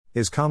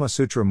Is Kama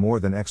Sutra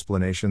more than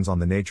explanations on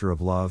the nature of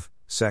love,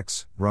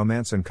 sex,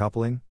 romance and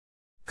coupling?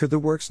 Could the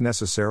works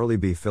necessarily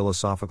be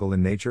philosophical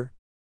in nature?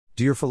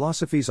 Do your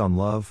philosophies on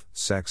love,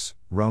 sex,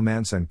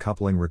 romance and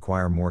coupling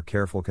require more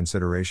careful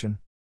consideration?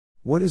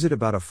 What is it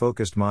about a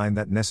focused mind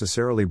that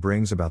necessarily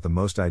brings about the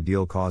most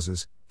ideal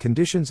causes,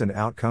 conditions and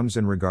outcomes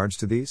in regards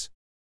to these?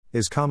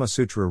 Is Kama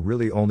Sutra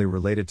really only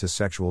related to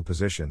sexual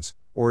positions,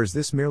 or is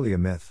this merely a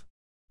myth?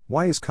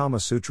 Why is Kama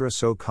Sutra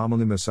so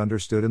commonly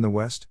misunderstood in the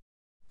West?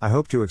 I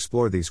hope to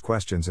explore these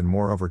questions and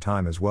more over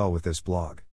time as well with this blog.